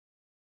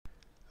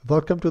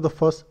Welcome to the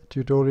first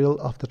tutorial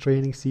of the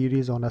training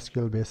series on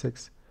SQL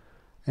Basics.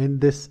 In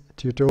this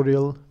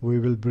tutorial, we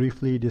will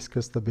briefly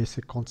discuss the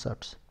basic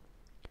concepts.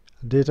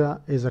 Data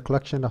is a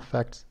collection of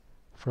facts.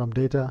 From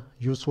data,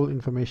 useful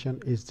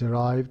information is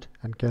derived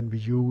and can be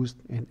used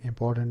in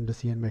important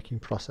decision-making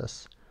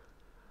process.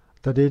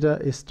 The data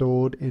is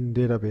stored in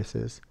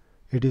databases.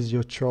 It is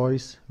your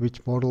choice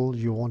which model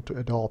you want to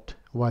adopt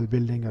while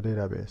building a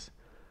database.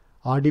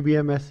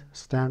 RDBMS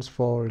stands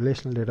for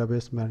Relational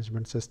Database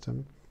Management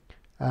System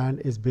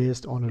and is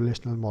based on a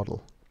relational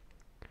model.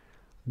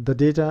 The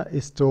data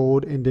is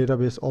stored in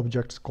database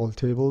objects called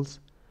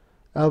tables.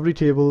 Every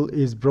table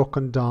is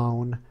broken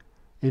down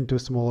into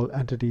small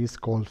entities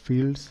called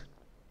fields.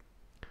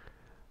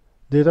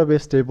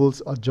 Database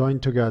tables are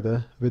joined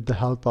together with the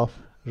help of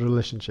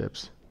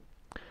relationships.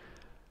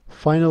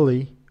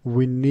 Finally,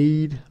 we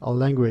need a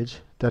language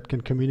that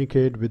can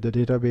communicate with the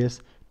database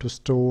to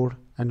store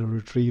and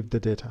retrieve the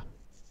data.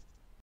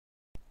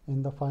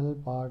 In the final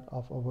part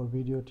of our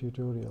video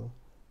tutorial,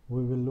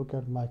 we will look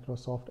at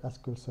Microsoft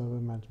SQL Server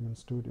Management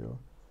Studio.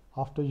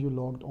 After you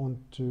logged on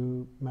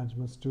to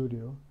Management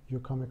Studio, you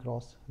come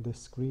across this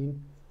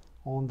screen.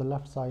 On the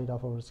left side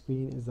of our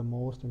screen is the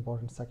most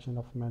important section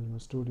of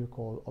Management Studio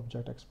called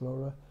Object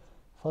Explorer.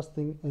 First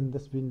thing in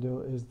this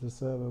window is the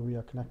server we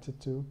are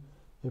connected to.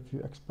 If you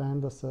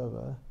expand the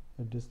server,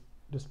 it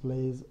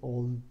displays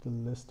all the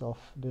list of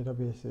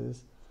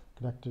databases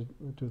connected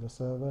to the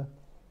server.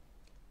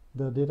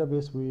 The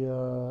database we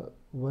are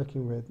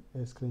working with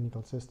is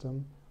Clinical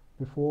System.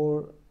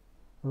 Before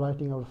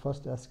writing our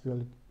first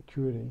SQL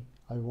query,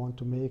 I want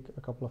to make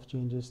a couple of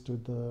changes to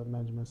the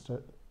Management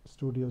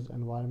Studio's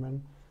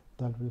environment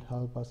that will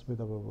help us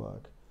with our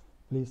work.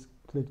 Please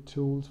click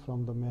Tools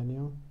from the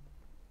menu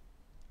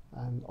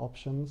and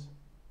Options.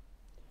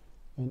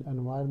 In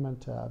Environment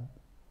tab,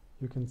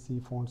 you can see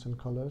Fonts and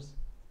Colors.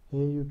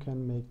 Here you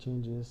can make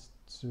changes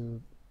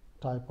to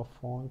type of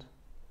font.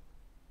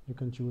 You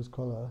can choose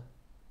color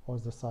or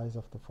the size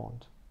of the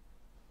font.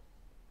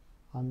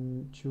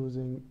 I'm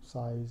choosing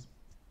size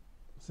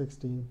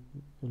 16.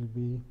 It will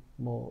be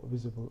more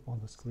visible on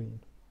the screen.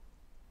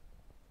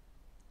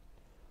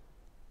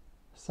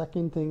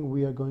 Second thing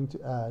we are going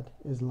to add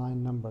is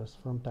line numbers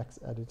from text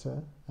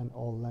editor and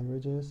all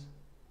languages.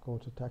 Go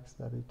to text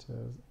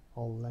editors,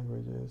 all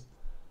languages,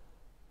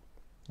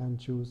 and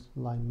choose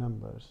line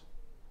numbers.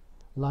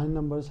 Line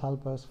numbers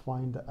help us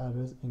find the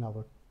errors in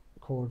our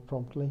code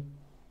promptly.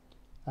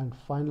 And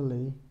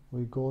finally,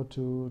 we go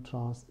to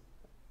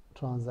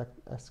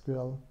Transact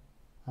SQL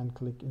and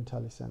click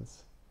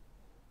IntelliSense.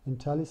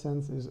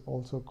 IntelliSense is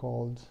also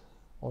called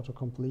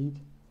autocomplete.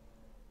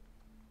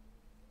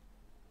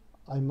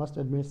 I must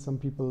admit some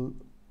people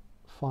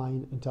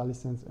find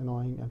IntelliSense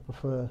annoying and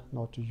prefer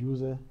not to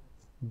use it,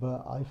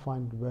 but I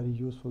find it very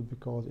useful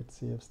because it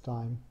saves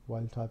time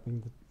while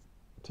typing the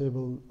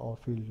table or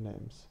field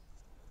names,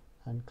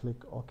 and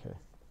click OK.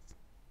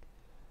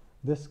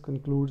 This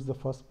concludes the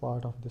first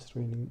part of this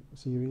training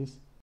series.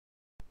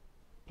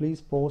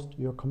 Please post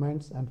your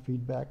comments and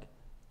feedback.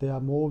 There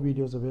are more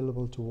videos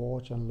available to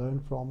watch and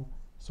learn from,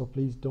 so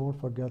please don't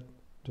forget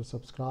to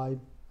subscribe,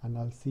 and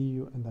I'll see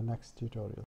you in the next tutorial.